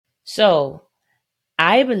So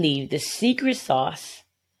I believe the secret sauce,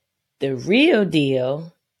 the real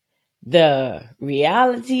deal, the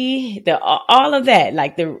reality, the all of that,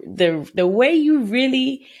 like the way you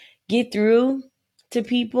really get through to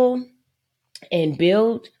people and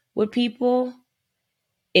build with people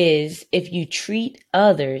is if you treat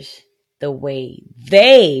others the way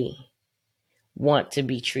they want to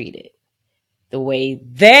be treated, the way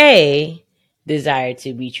they desire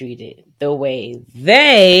to be treated, the way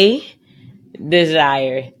they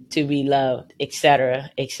desire to be loved,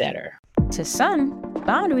 etc., etc. To some,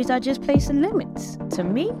 boundaries are just placing limits. To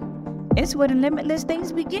me, it's where the limitless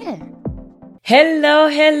things begin. Hello,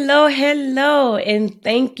 hello, hello, and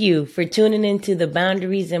thank you for tuning into the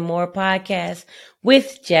Boundaries and More podcast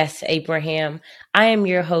with Jess Abraham. I am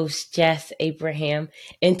your host, Jess Abraham,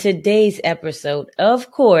 and today's episode,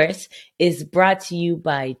 of course, is brought to you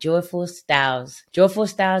by Joyful Styles. Joyful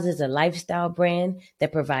Styles is a lifestyle brand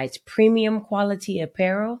that provides premium quality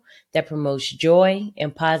apparel that promotes joy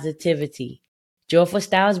and positivity. Joyful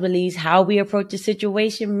Styles believes how we approach a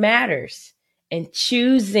situation matters, and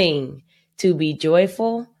choosing to be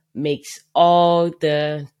joyful makes all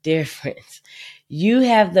the difference. You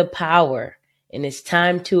have the power, and it's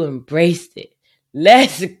time to embrace it.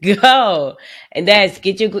 Let's go. And that's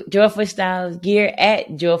get your Joyful Styles gear at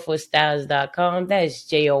joyfulstyles.com. That's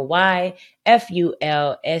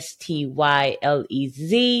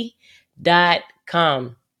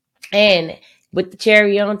JOYFULSTYLEZ.com. And with the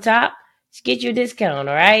cherry on top, just get your discount,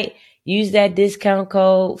 all right? Use that discount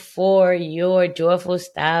code for your Joyful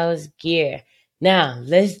Styles gear. Now,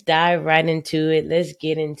 let's dive right into it. Let's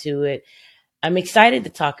get into it. I'm excited to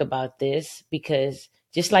talk about this because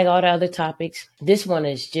just like all the other topics, this one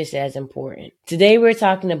is just as important. Today, we're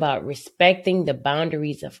talking about respecting the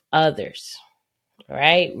boundaries of others, all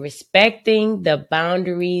right? Respecting the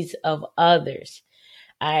boundaries of others.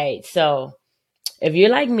 All right, so if you're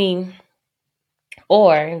like me,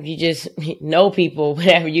 or if you just know people,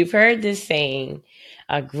 whatever, you've heard this saying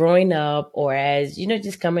growing up or as,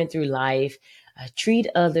 just coming through life, treat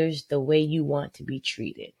others the way you want to be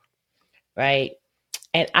treated, right?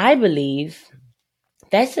 And I believe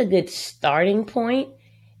that's a good starting point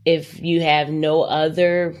if you have no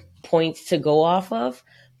other points to go off of.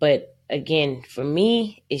 But again, for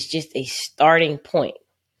me, it's just a starting point,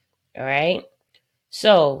 all right?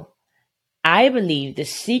 So I believe the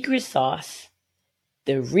secret sauce,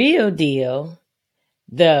 the real deal,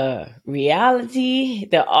 the reality,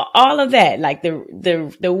 the all of that, like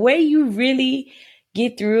the way you really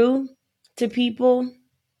get through to people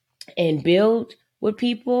and build with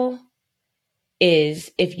people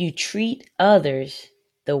is if you treat others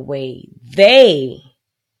the way they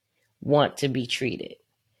want to be treated,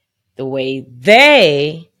 the way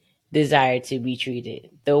they desire to be treated,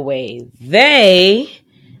 the way they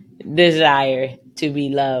desire to be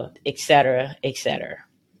loved, etc., etc.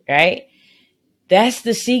 Right? That's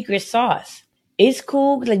the secret sauce. It's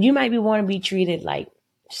cool because you might be want to be treated like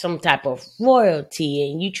some type of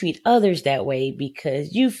royalty, and you treat others that way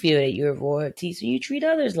because you feel that you're royalty, so you treat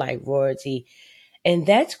others like royalty, and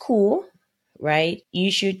that's cool, right?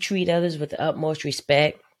 You should treat others with the utmost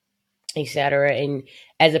respect, etc. And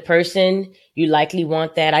as a person, you likely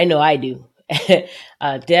want that. I know I do.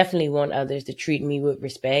 Definitely want others to treat me with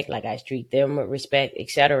respect, like I treat them with respect,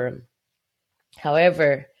 etc.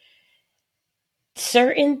 However,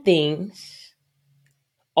 certain things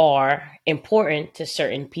are important to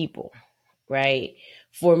certain people, right?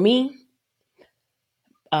 For me,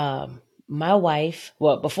 my wife,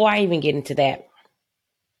 well, before I even get into that,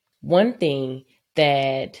 one thing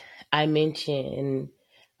that I mentioned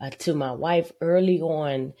to my wife early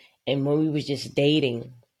on and when we was just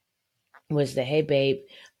dating was that, hey, babe,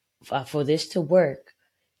 for this to work,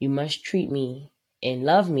 you must treat me and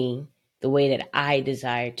love me the way that I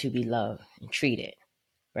desire to be loved and treated,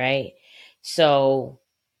 right? So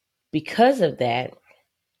because of that,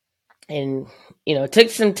 and it took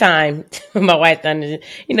some time for my wife to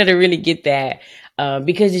to really get that,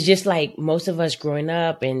 because it's just like most of us growing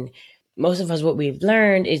up, and most of us, what we've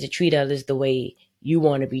learned is to treat others the way you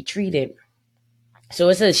want to be treated. So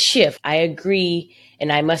it's a shift. I agree,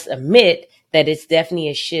 and I must admit that it's definitely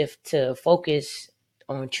a shift to focus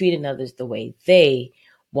on treating others the way they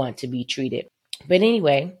want to be treated. But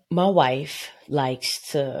anyway, my wife likes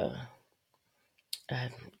to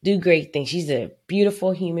do great things. She's a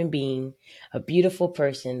beautiful human being, a beautiful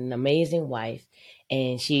person, an amazing wife.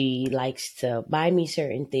 And she likes to buy me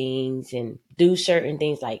certain things and do certain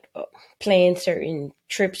things like plan certain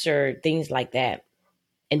trips or things like that.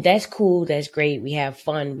 And that's cool. That's great. We have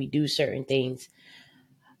fun. We do certain things.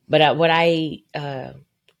 But what I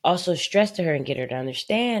also stress to her and get her to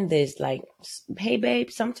understand is like, hey, babe,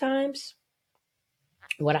 sometimes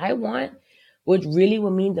what I want, what really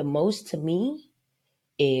would mean the most to me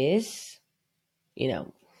is, you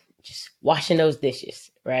know, just washing those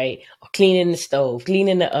dishes, right? Or cleaning the stove,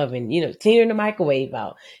 cleaning the oven, cleaning the microwave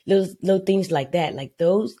out, little things like that. Like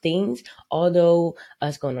those things, although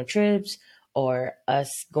us going on trips or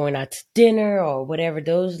us going out to dinner or whatever,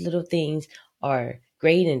 those little things are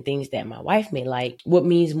great and things that my wife may like. What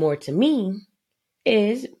means more to me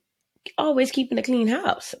is always keeping a clean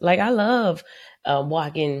house. Like I love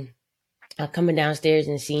walking coming downstairs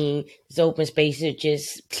and seeing this open space is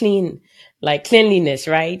just clean, like cleanliness,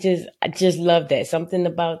 right? I just love that. Something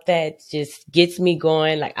about that just gets me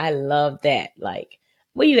going. Like I love that. Like,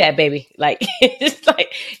 where you at, baby? Like, it's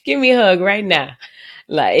like, give me a hug right now.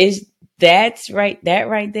 Like, that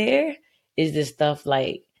right there is the stuff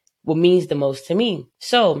like what means the most to me.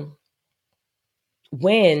 So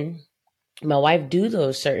when my wife do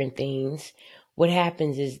those certain things, what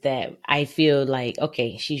happens is that I feel like,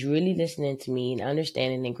 okay, she's really listening to me and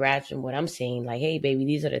understanding and grasping what I'm saying. Like, hey, baby,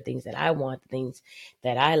 these are the things that I want, the things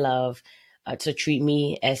that I love, to treat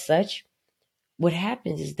me as such. What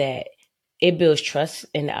happens is that it builds trust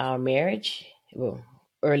in our marriage. Well,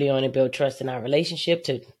 early on, it built trust in our relationship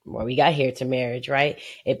to where we got here to marriage, right?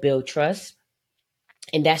 It built trust.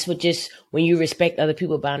 And that's what just when you respect other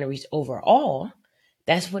people's boundaries overall,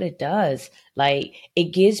 that's what it does. Like it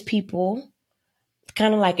gives people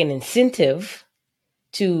kind of like an incentive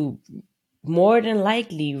to more than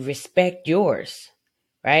likely respect yours,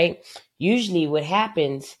 right? Usually what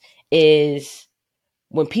happens is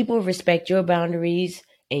when people respect your boundaries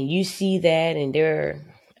and you see that and they're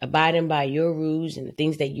abiding by your rules and the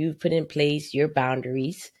things that you've put in place, your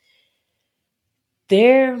boundaries,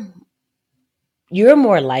 you're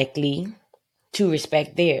more likely to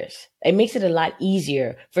respect theirs. It makes it a lot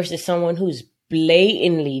easier versus someone who's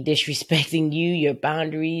blatantly disrespecting you, your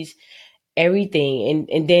boundaries, everything,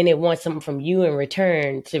 and then it wants something from you in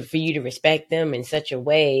return for you to respect them in such a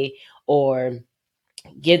way or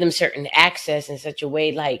give them certain access in such a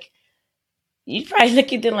way. Like you probably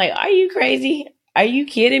look at them like, are you crazy? Are you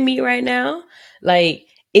kidding me right now? Like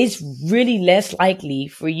it's really less likely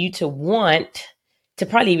for you to want to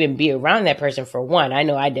probably even be around that person. For one, I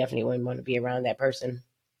know I definitely wouldn't want to be around that person,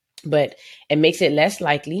 but it makes it less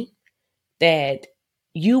likely that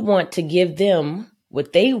you want to give them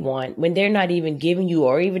what they want when they're not even giving you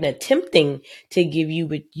or even attempting to give you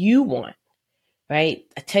what you want, right?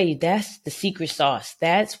 I tell you, that's the secret sauce.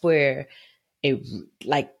 That's where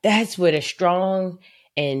that's where the strong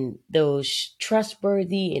and those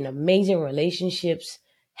trustworthy and amazing relationships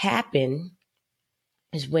happen,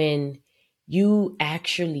 is when you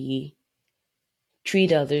actually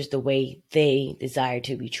treat others the way they desire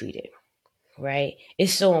to be treated. Right?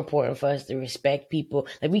 It's so important for us to respect people.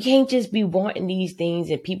 Like we can't just be wanting these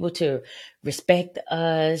things and people to respect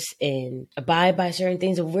us and abide by certain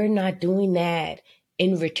things if we're not doing that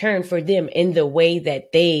in return for them in the way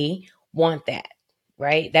that they want that.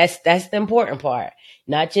 Right? That's the important part.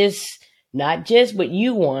 Not just what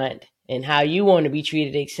you want and how you want to be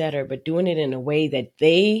treated, etc., but doing it in a way that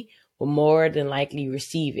they will more than likely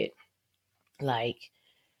receive it. Like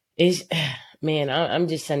it's man, I'm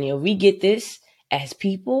just telling you, if we get this as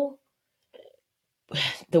people,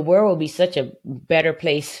 the world will be such a better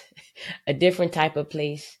place, a different type of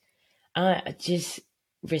place. Just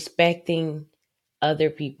respecting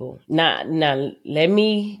other people. Now, let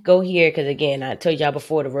me go here because again, I told y'all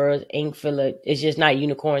before, the world ain't full of. It's just not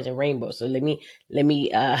unicorns and rainbows. So let me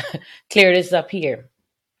clear this up here.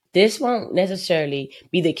 This won't necessarily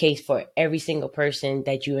be the case for every single person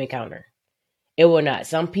that you encounter. It will not.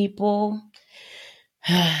 Some people,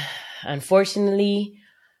 unfortunately,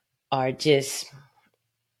 are just,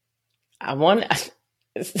 I want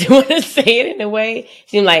to say it in a way,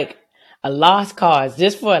 seem like a lost cause,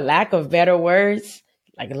 just for a lack of better words,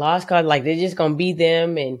 like a lost cause, like they're just going to be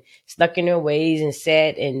them and stuck in their ways and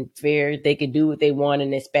set and fear they could do what they want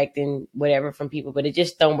and expecting whatever from people, but it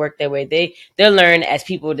just don't work that way. They'll learn as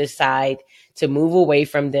people decide to move away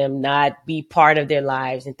from them, not be part of their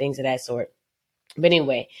lives and things of that sort. But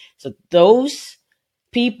anyway, so those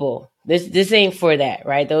people, this ain't for that,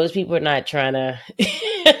 right? Those people are not trying to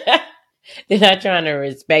they're not trying to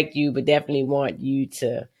respect you, but definitely want you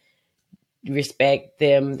to respect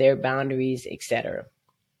them, their boundaries, etc.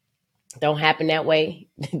 Don't happen that way.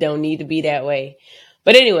 Don't need to be that way.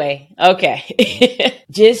 But anyway, okay.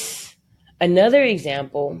 Just another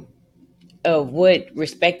example of what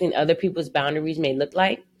respecting other people's boundaries may look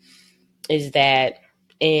like is that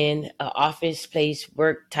in an office place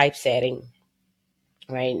work type setting,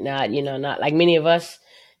 right? Not like many of us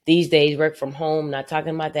these days, work from home. Not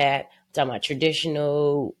talking about that. I'm talking about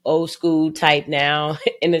traditional, old school type now,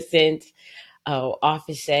 in a sense,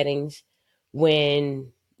 office settings.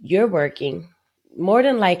 When you're working, more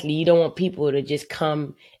than likely you don't want people to just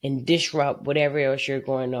come and disrupt whatever else you're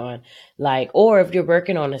going on. Like, or if you're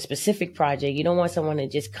working on a specific project, you don't want someone to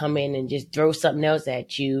just come in and just throw something else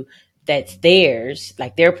at you that's theirs,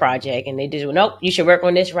 like their project, and they just, nope, you should work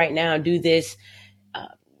on this right now, do this.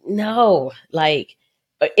 No, like,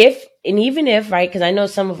 if, and even if, right, because I know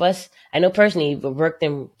some of us, I know personally,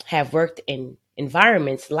 have worked in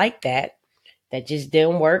environments like that just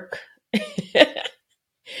didn't work.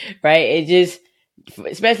 Right? It just,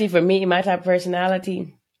 especially for me, my type of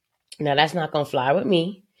personality, now that's not gonna fly with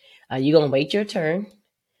me. You're gonna wait your turn.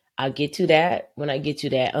 I'll get to that when I get to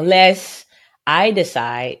that, unless I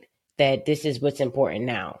decide that this is what's important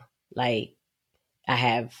now. Like, I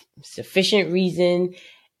have sufficient reasonings,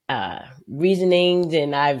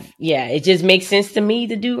 and it just makes sense to me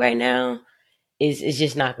to do right now. Is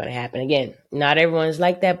just not going to happen. Again, not everyone's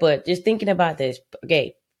like that, but just thinking about this.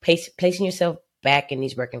 Okay, placing yourself back in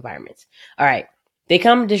these work environments. All right, they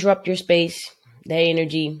come disrupt your space, that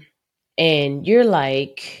energy, and you're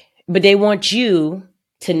like, but they want you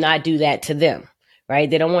to not do that to them, right?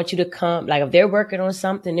 They don't want you to come, like, if they're working on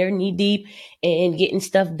something, they're knee deep and getting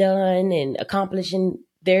stuff done and accomplishing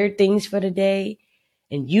their things for the day,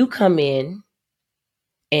 and you come in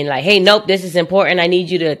and like, hey, nope, this is important. I need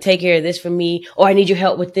you to take care of this for me, or I need your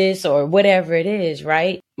help with this, or whatever it is,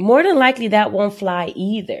 right? More than likely that won't fly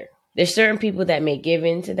either. There's certain people that may give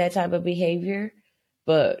in to that type of behavior,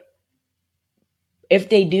 but if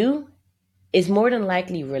they do, it's more than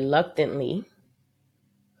likely reluctantly,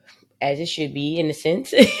 as it should be in a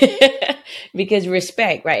sense, because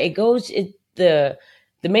respect, right? The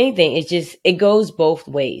main thing is just, it goes both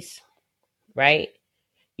ways, right?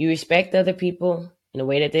 You respect other people in a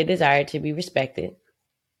way that they desire to be respected.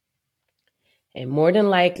 And more than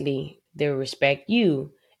likely, they'll respect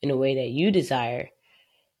you in a way that you desire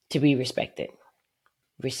to be respected.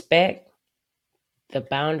 Respect the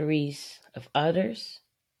boundaries of others,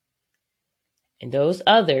 and those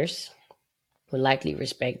others will likely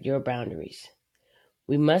respect your boundaries.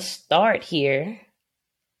 We must start here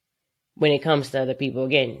when it comes to other people.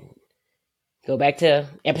 Again, go back to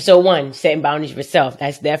episode 1, setting boundaries for self.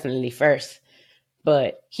 That's definitely first.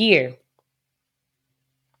 But here,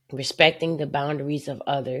 respecting the boundaries of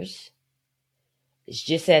others is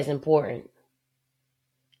just as important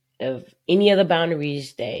of any other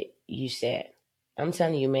boundaries that you set. I'm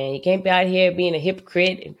telling you, man, you can't be out here being a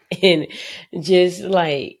hypocrite and just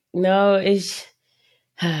like, no, it's,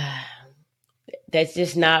 that's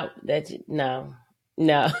just not, no.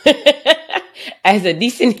 As a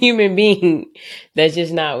decent human being, that's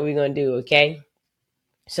just not what we're going to do, okay?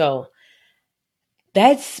 So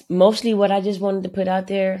that's mostly what I just wanted to put out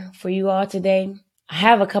there for you all today. I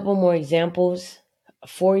have a couple more examples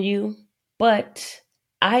for you, but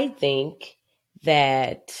I think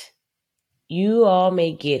that you all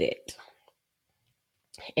may get it.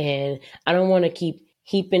 And I don't want to keep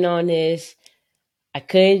heaping on this. I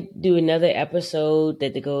could do another episode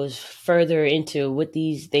that goes further into what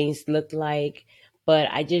these things look like, but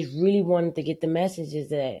I just really wanted to get the message is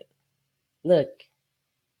that, look,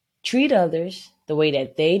 treat others the way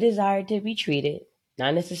that they desire to be treated,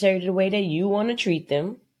 not necessarily the way that you want to treat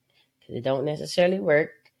them, because it don't necessarily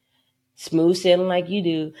work. Smooth sailing like you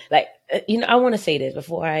do. Like, I want to say this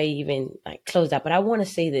before I even close out, but I want to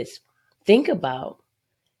say this. Think about,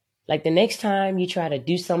 like, the next time you try to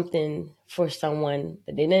do something for someone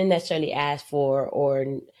that they didn't necessarily ask for, or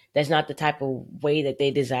that's not the type of way that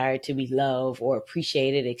they desire to be loved or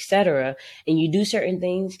appreciated, etc., and you do certain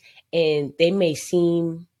things and they may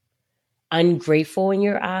seem ungrateful in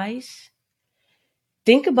your eyes.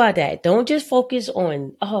 Think about that. Don't just focus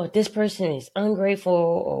on, oh, this person is ungrateful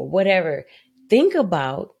or whatever. Think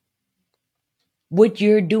about what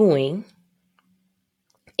you're doing,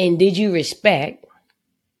 and did you respect,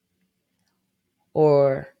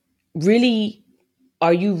 or really,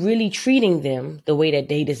 are you really treating them the way that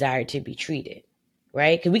they desire to be treated?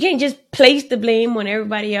 Right? Because we can't just place the blame on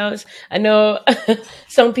everybody else. I know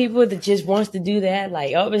some people that just wants to do that,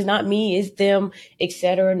 like, oh, it's not me, it's them,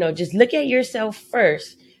 etc. No, just look at yourself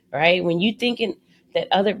first, right? When you think and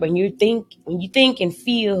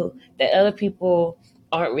feel that other people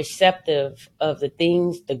aren't receptive of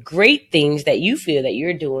the great things that you feel that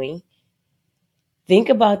you're doing, think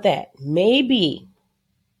about that. Maybe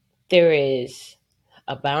there is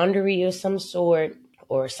a boundary of some sort,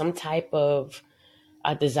 or some type of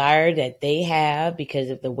a desire that they have because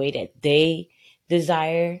of the way that they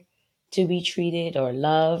desire to be treated or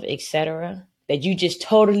love, etc., that you just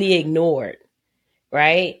totally ignored,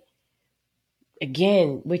 right?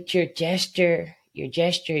 Again, with your gesture,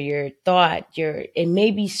 your thought, it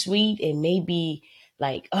may be sweet, it may be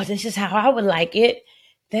like, oh, this is how I would like it.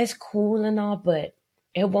 That's cool and all, but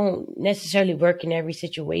it won't necessarily work in every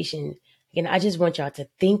situation. Again, I just want y'all to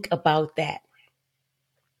think about that.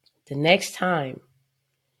 The next time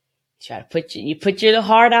you try to put your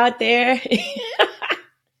heart out there,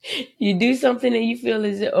 you do something that you feel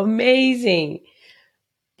is amazing,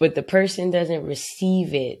 but the person doesn't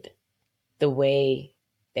receive it the way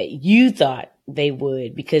that you thought they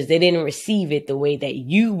would, because they didn't receive it the way that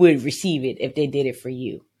you would receive it if they did it for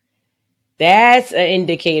you. That's an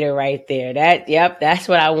indicator right there. That's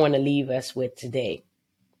what I want to leave us with today.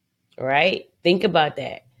 All right? Think about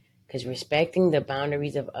that, because respecting the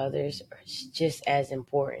boundaries of others is just as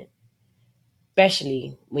important,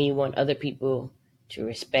 especially when you want other people to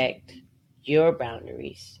respect your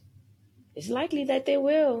boundaries. It's likely that they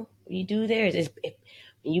will. When you do theirs,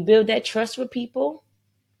 when you build that trust with people,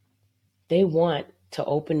 they want to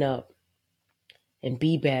open up and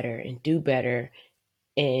be better and do better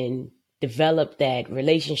and develop that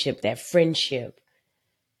relationship, that friendship,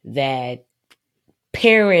 that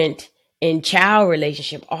parent and child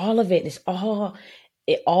relationship. All of it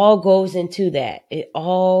it all goes into that. It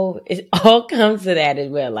all comes to that as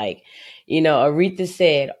well. Like, Aretha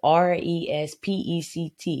said,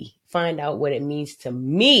 RESPECT. Find out what it means to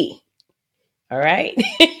me. All right.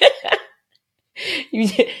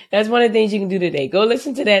 That's one of the things you can do today. Go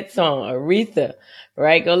listen to that song, Aretha,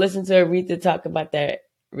 right? Go listen to Aretha talk about that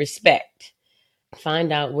respect.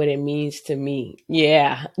 Find out what it means to me.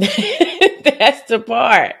 Yeah, that's the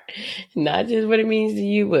part. Not just what it means to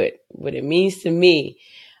you, but what it means to me.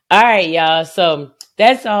 All right, y'all. So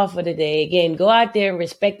that's all for today. Again, go out there and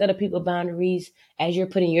respect other people's boundaries as you're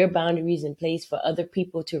putting your boundaries in place for other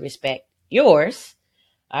people to respect yours.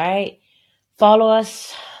 All right. Follow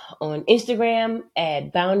us on Instagram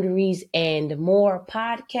at Boundaries and More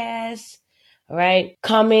Podcast. All right.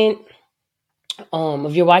 Comment.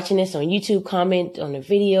 If you're watching this on YouTube, comment on the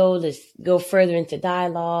video. Let's go further into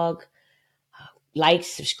dialogue. Like,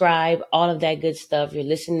 subscribe, all of that good stuff. You're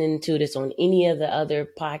listening to this on any of the other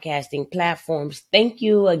podcasting platforms. Thank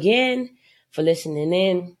you again for listening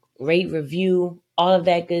in. Rate, review, all of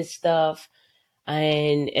that good stuff.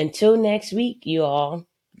 And until next week, you all,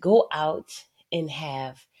 go out and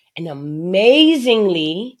have an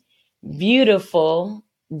amazingly beautiful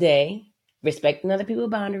day, respecting other people's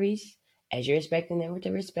boundaries as you're expecting them to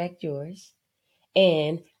respect yours.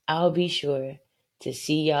 And I'll be sure to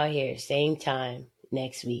see y'all here same time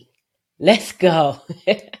next week. Let's go.